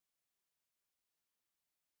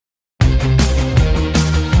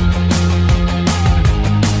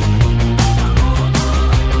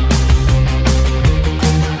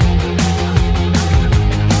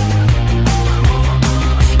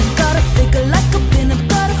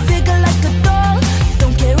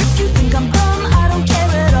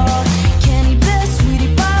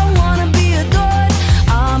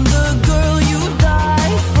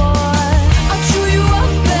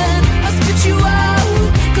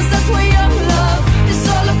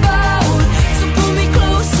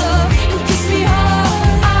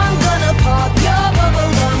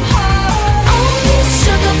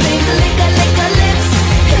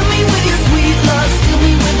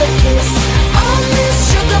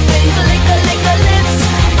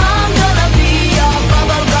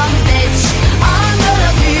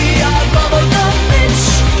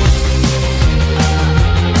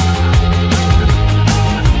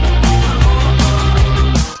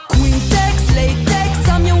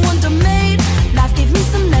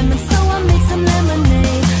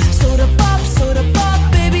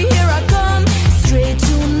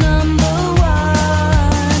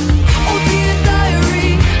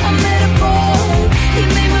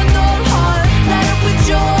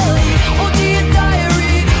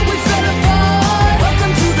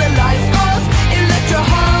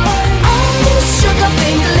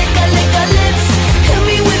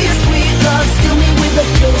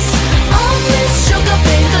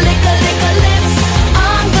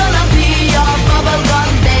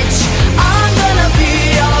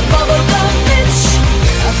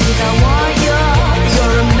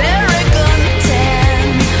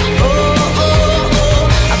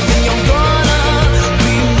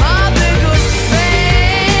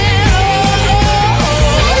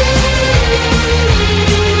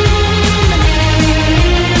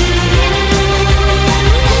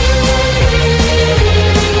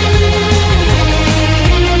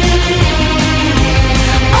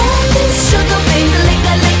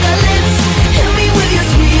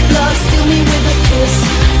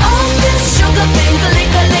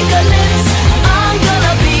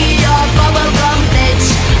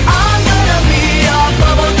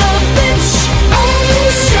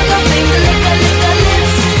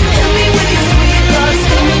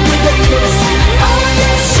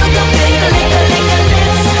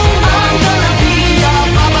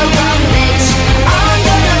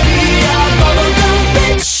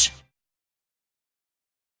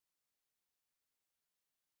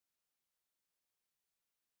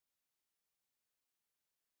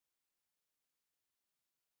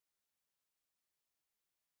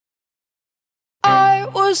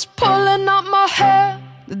was pulling out my hair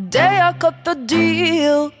the day I cut the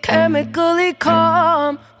deal. Chemically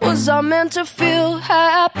calm, was I meant to feel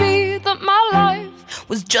happy that my life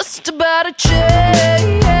was just about to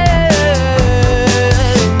change?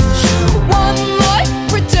 One life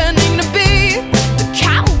pretending to be the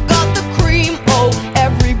cow got the cream. Oh,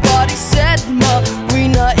 everybody said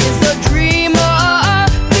Ma.R.I.N.A is a dreamer.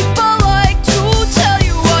 People like to tell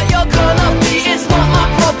you what you're gonna be. It's not my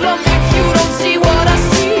problem if you don't see what I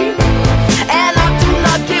see, and I do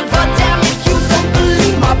not give a damn if you don't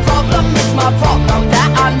believe. My problem is my problem that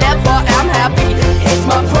I never am happy. It's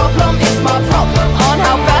my problem on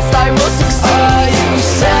how fast I will succeed. Are you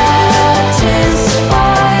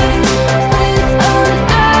satisfied with an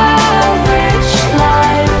average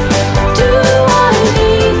life? Do I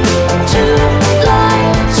need to lie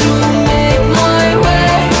to make my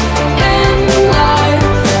way in life?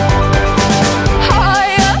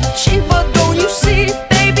 High achiever, don't you see?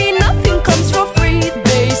 Baby, nothing comes for free.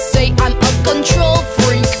 They say I'm a control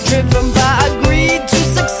freak, driven by greed to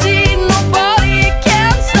succeed. Nobody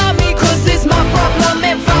can stop me, 'cause it's my problem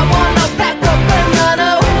if I wanna pack up and run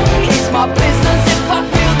away. It's my business if I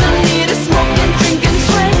feel the need to smoke and drink and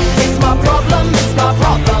swing. It's my problem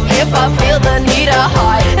if I feel the need to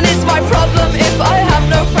hide. And it's my problem if I have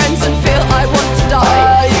no friends and feel I want to die.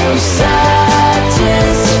 Are you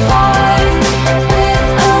satisfied with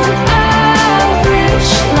an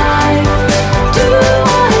average life? Do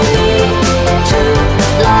I need to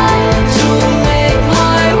lie to make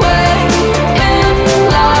my way in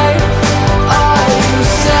life? Are you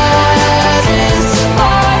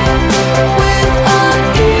satisfied with an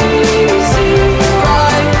easy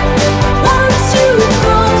ride? Once you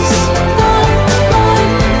cross the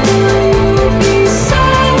line, will you be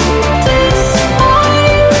satisfied?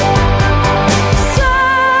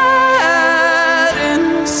 Sad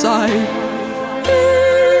inside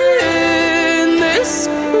in this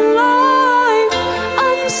life,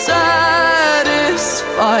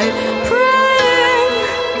 unsatisfied, praying.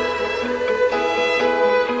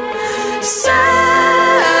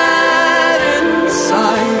 Sad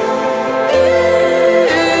inside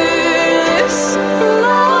this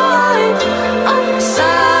life,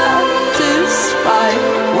 unsatisfied,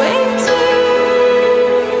 waiting.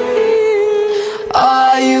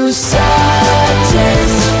 Are you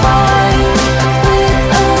satisfied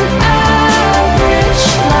with an average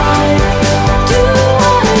life? Do I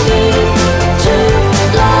need to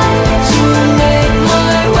lie to make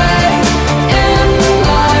my way in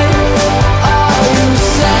life? Are you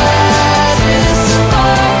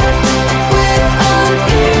satisfied with an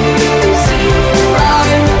easy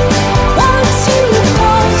ride? Once you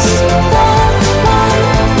cross the line,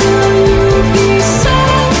 will you be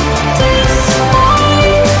satisfied?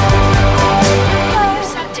 Are you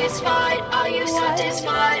satisfied? Are you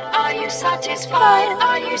satisfied? Are you satisfied?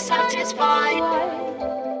 Are you satisfied?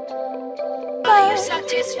 Are you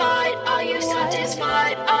satisfied? Are you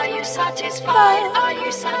satisfied? Are you satisfied? Are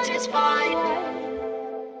you satisfied?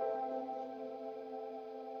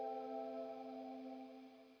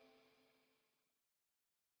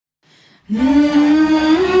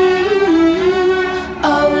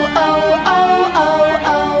 Oh, oh, oh, oh,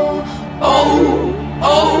 oh. Oh,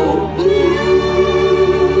 oh,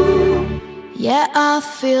 ooh. Yeah, I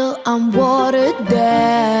feel I'm watered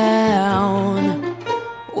down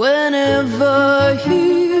whenever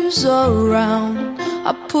he's around.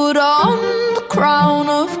 I put on the crown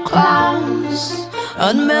of clowns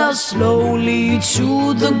and melt slowly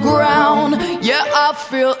to the ground. Yeah, I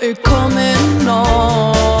feel it coming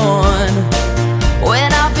on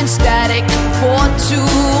when I've been static for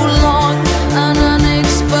too long, and an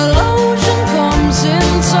explosion comes in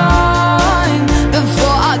time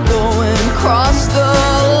before I go and cross the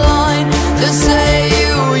line. They say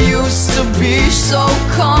you used to be so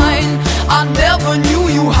kind. I never knew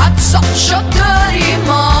you had such a dirty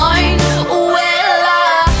mind. Well, I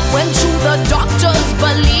went to the doctors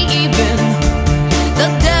believing the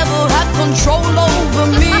devil had control over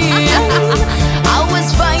me. I was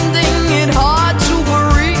finding it hard to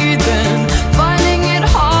breathe and finding it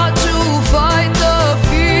hard to fight the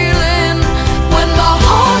feeling when my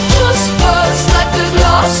heart just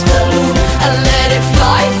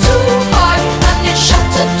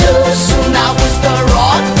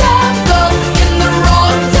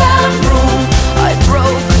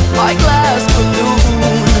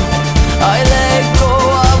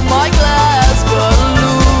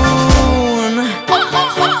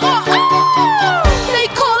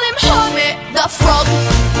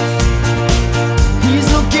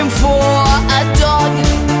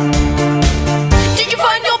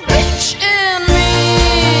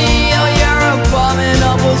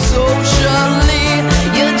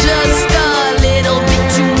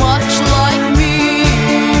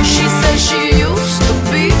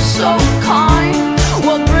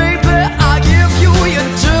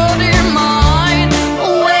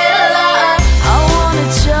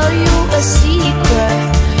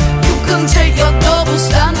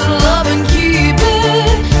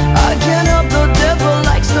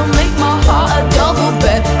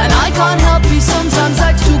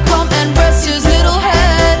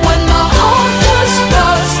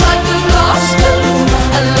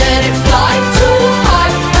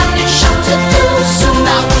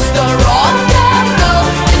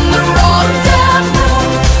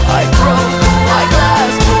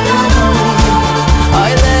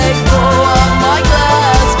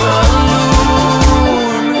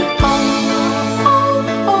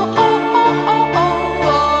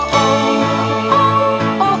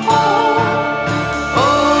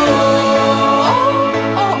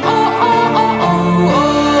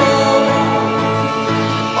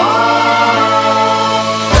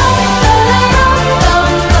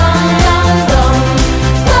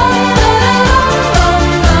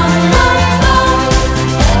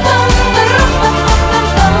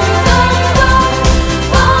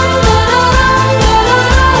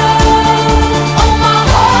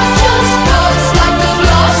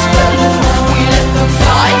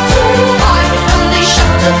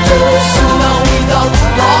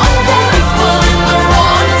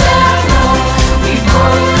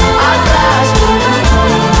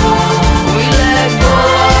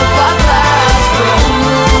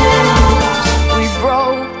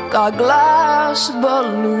a glass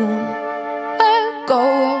balloon. Let go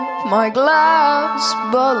of my glass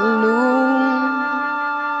balloon.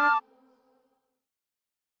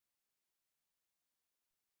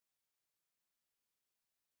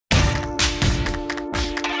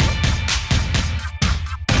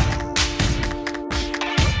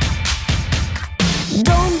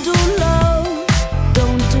 Don't do love,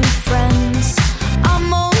 don't do friends.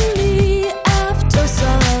 I'm only after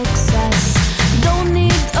success. Don't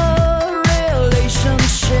need a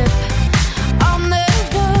relationship. I'll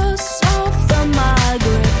never soften my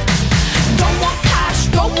grip. Don't want cash,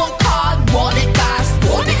 don't want card. Want it fast,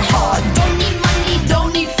 want it hard. Don't need money,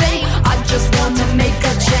 don't need fame. I just wanna make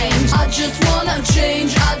a change. I just wanna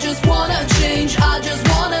change, I just wanna change. I just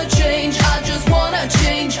wanna change, I just wanna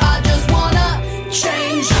change. I just wanna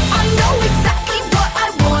change. I know exactly what I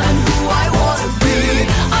want and who I wanna be.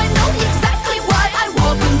 I know exactly why I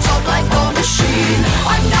walk and talk like a machine.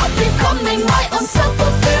 I'm now becoming my own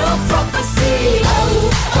self-fulfilled prophecy.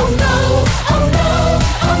 Oh, oh no, oh no,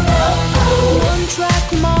 oh no, oh. One track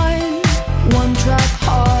mind, one track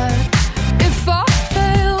heart. If I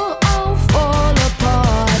fail, I'll fall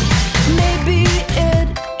apart. Maybe it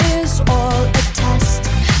is all a test,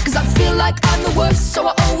 'cause I feel like I'm the worst, so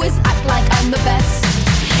I always act like I'm the best.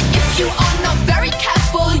 If you are not very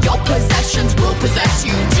careful, your possessions will possess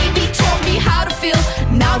you. TV taught me how to feel,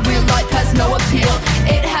 now real life has no appeal.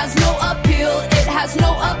 It has no appeal, it has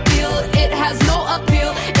no appeal, it has no appeal,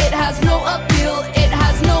 it has no appeal, it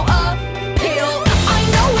has no appeal. I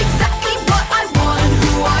know exactly what I want and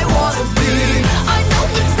who I wanna be. I know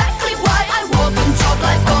exactly why I walk and talk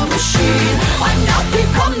like a machine. I'm now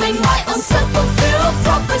becoming my own self-fulfilled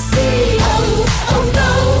prophecy. Oh, oh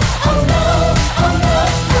no, oh no, oh no,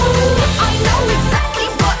 oh. I know exactly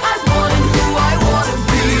what I want and who I wanna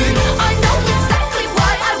be. I know exactly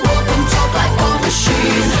why I walk and talk like a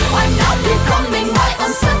machine. I'm now becoming my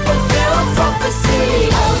own self-fulfilled prophecy.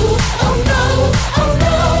 Oh, oh no, oh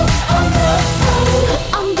no, oh no,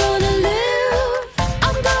 oh. I'm gonna live,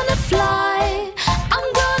 I'm gonna fly, I'm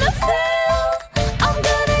gonna fail, I'm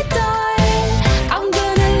gonna die. I'm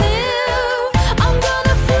gonna live, I'm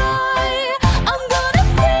gonna fly, I'm gonna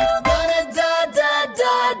fail, gonna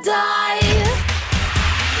die.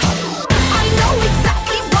 I know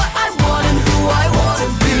exactly what I want and who I wanna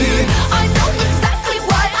be. I know exactly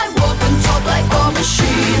why I walk and talk like a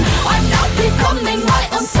machine. I'm now becoming my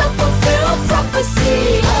own self-fulfilled prophecy.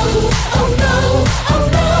 Oh, oh no, oh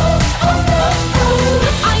no, oh no,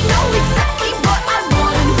 oh. I know exactly what I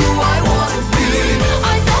want and who I wanna be.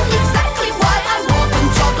 I know exactly why I walk and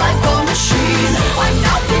talk like a machine. I'm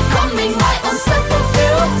now becoming my own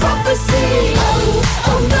self-fulfilled prophecy. Oh,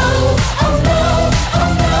 oh no, oh no, oh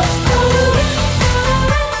no, oh.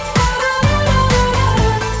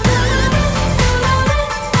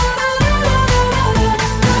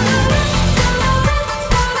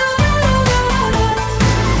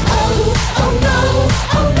 Oh, oh no,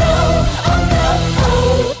 oh no, oh no,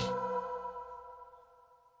 oh.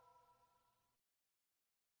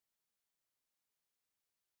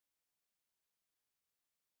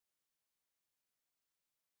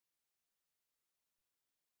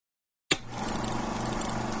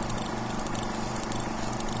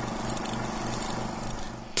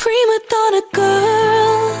 Prima donna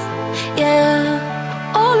girl,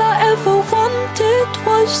 yeah. All I ever wanted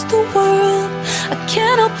was the world. I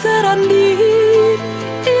can't help that I need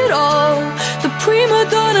it all. The prima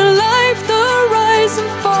donna life, the rise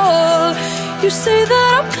and fall. You say that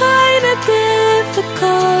I'm kinda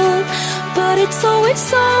difficult, but it's always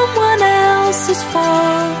someone else's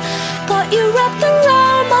fault. Got you wrapped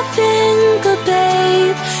around my finger,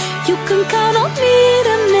 babe. You can count on me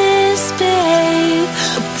to misbehave.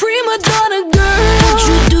 A prima donna girl, would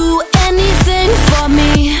you do anything for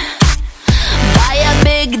me? Buy a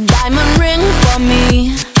big diamond ring for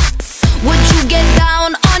me? Would you get down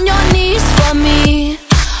on your knees for me?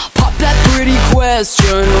 Pop that pretty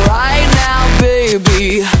question right now,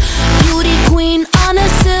 baby. Beauty queen on a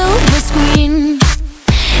silver screen,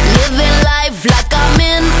 living life like I'm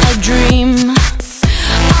in a dream.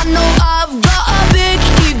 I know I've got a big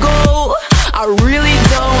ego, I really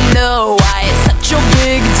don't know why it's such a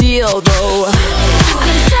big deal though.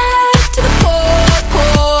 I'm sad to the core.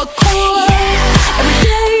 Every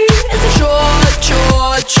day is a chore.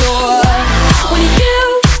 When you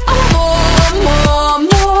give, I want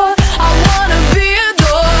more. I wanna be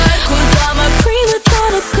adored, 'cause I'm a prima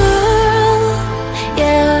donna girl,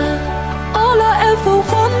 yeah. All I ever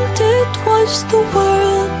wanted was the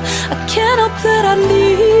world. I can't help that I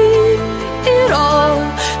need it all.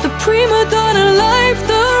 The prima donna life,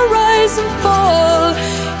 the rise and fall.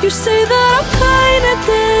 You say that I'm kinda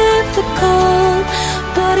different,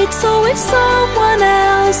 it's always someone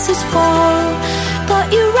else's fault.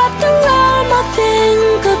 Got you wrapped around my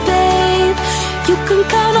finger, babe. You can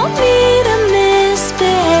count on me to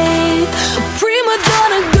misbehave. A prima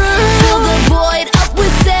donna girl. Fill the void up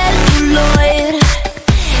with celluloid.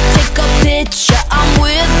 Take a picture, I'm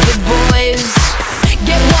with the boys.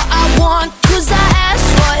 Get what I want, cause I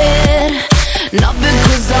asked for it. Not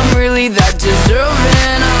because I'm really that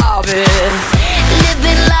deserving of it.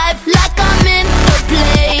 Living life like I'm in a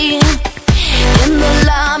play. In the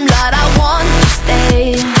limelight I want to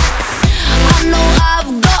stay. I know I've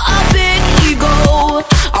got a big ego.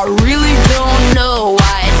 I really don't know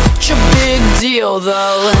why it's such a big deal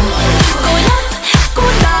though. Going up,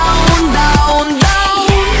 going down, down, down.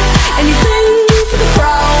 Anything for the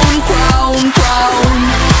crown, crown, crown.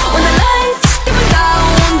 When the lights get me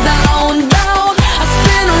down, down, down, I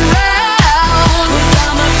spin around. Cause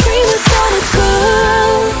I'm a prima donna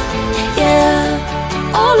girl,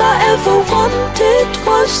 yeah. All I ever wanted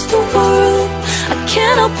was the world. I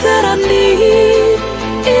can't help that I need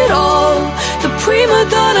it all. The prima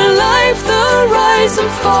donna life, the rise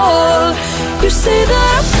and fall. You say that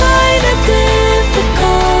I'm kinda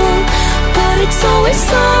difficult, but it's always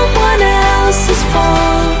someone else's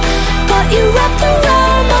fault. Got you wrapped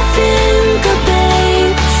around my finger,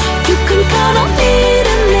 babe. You can count on me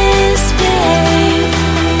to misbehave.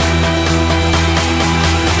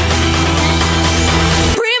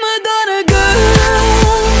 Prima donna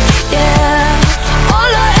girl, yeah.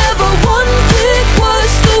 All I ever wanted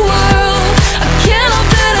was the world. I can't help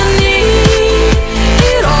that I need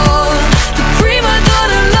it all. The prima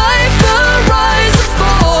donna life, the rise and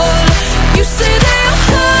fall. You say that I'm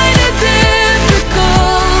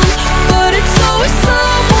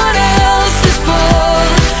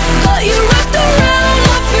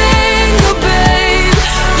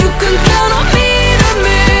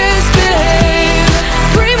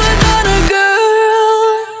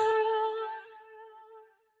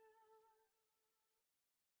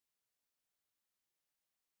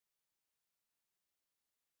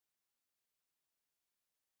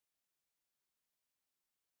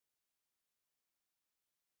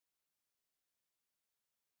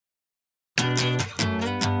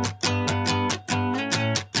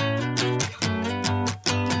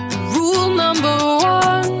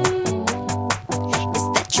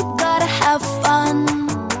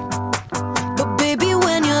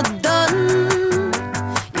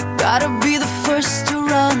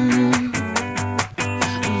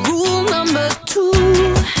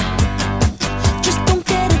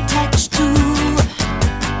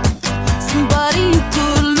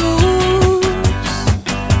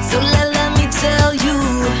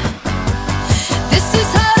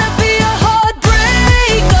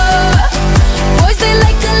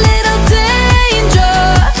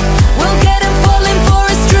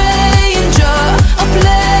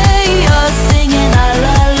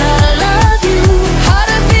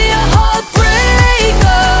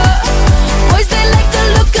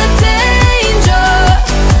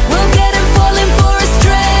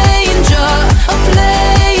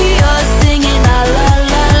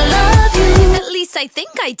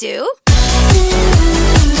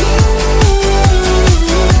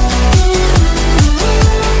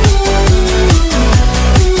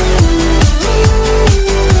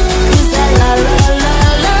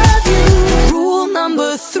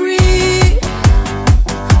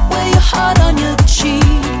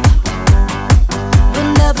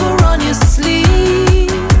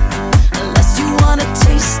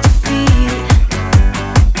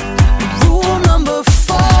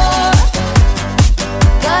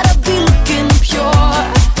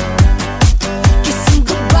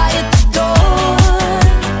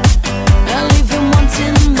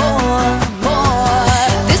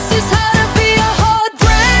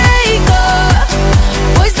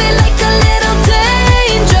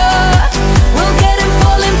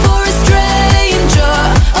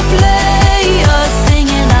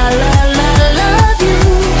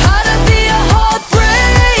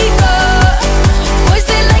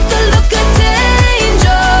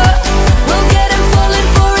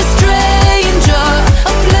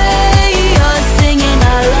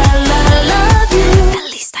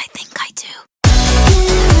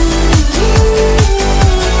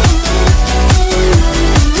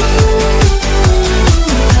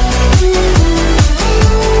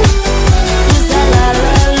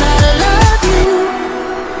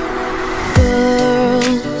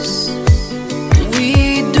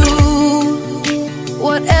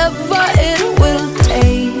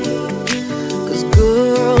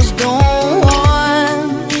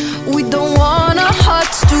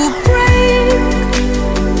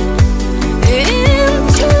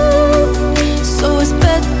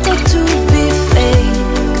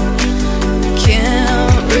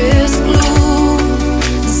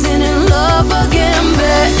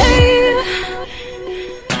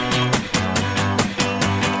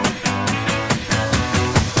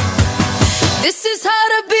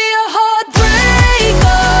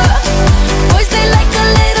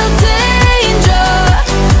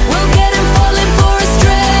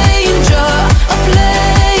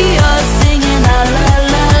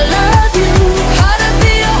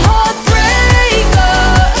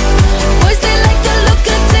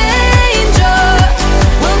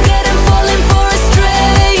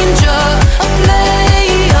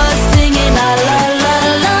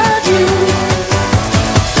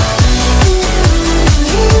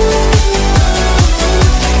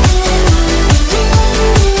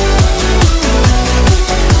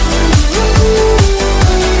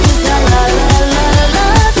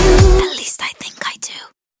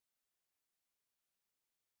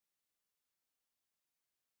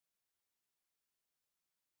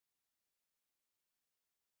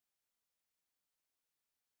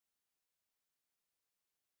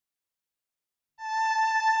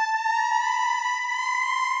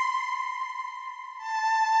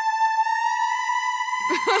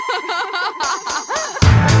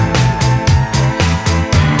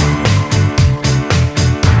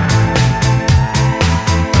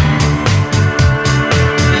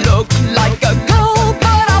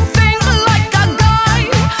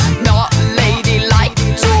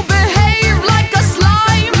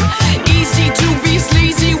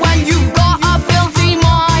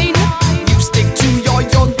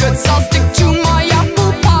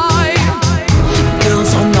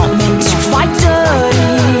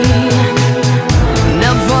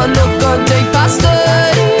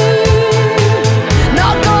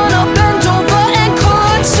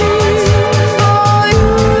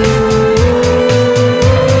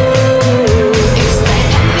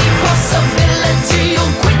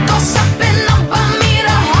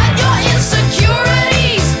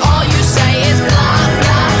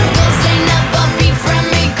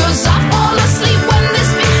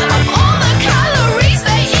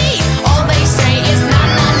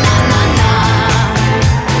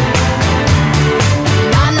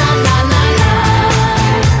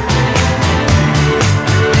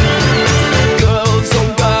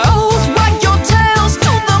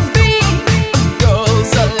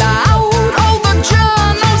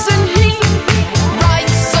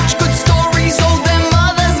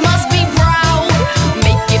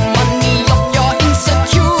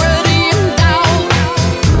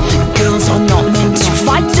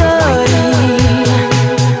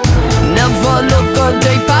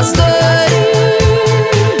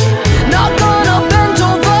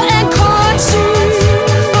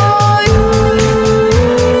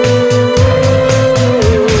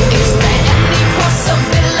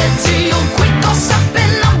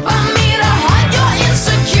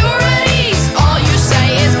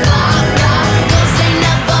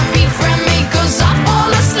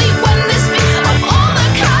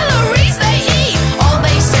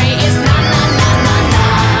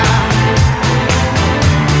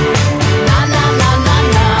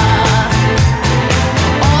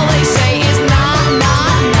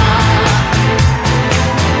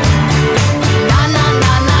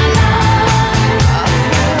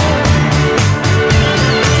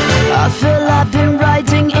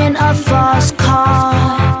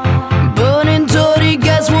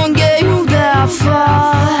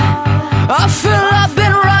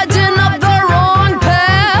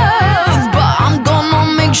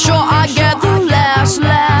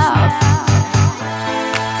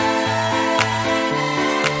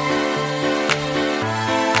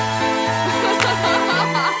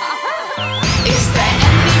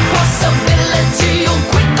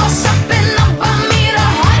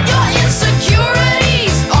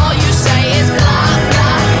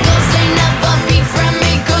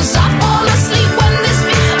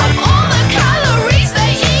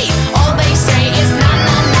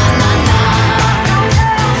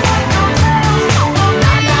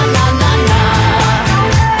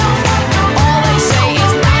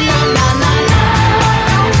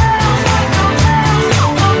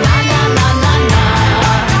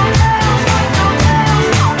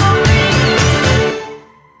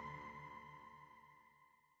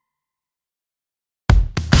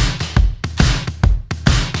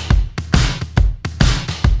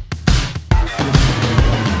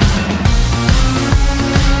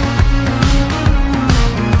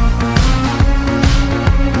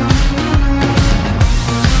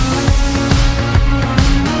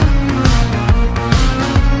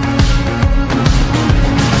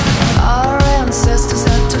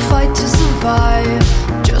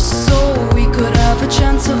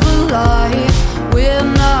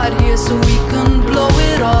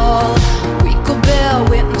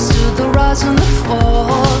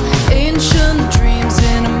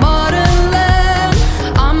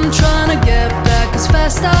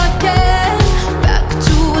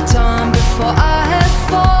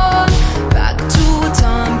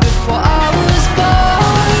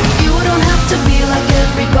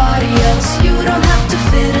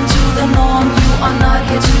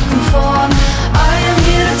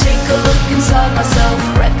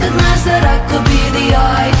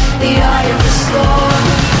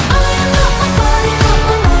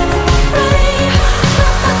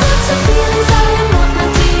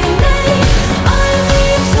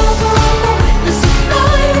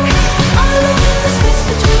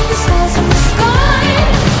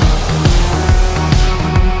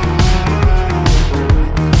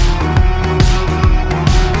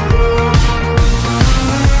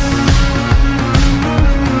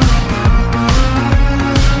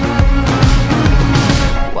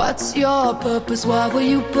purpose, why were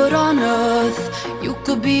you put on earth? You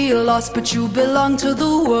could be lost, but you belong to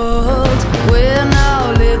the world. We're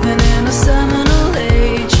now living in a seminal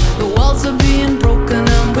age.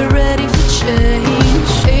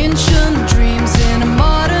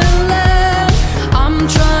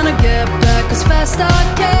 fast I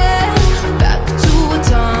can. Back to a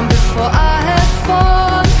time before I had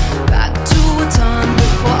fun. Back to a time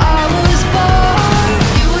before I was born.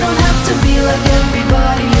 You don't have to be like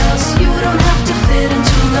everybody else. You don't have to fit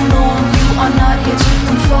into the norm. You are not here to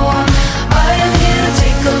conform. I am here to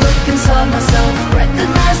take a look inside myself.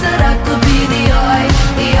 Recognize that I could be the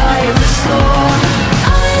eye of the storm.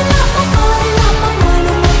 I am not my body, not my mind,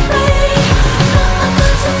 or my brain. Not my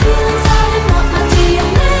thoughts and feelings, I am not my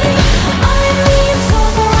DNA. I am the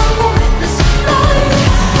observer, I'm a witness of life.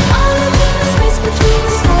 I live in the space between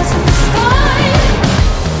the stars and the sky.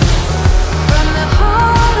 From the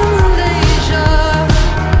heart of Malaysia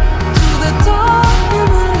to the dark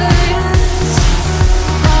Himalayas.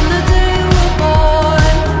 From the day we're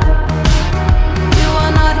born, you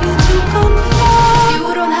are not here to conform. You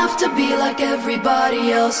don't have to be like everybody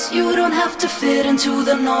else. You don't have to fit into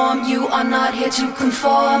the norm. You are not here to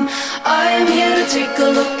conform. I am here to take a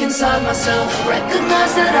look inside myself.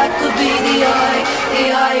 Recognize that I could be the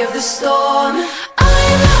eye of the storm.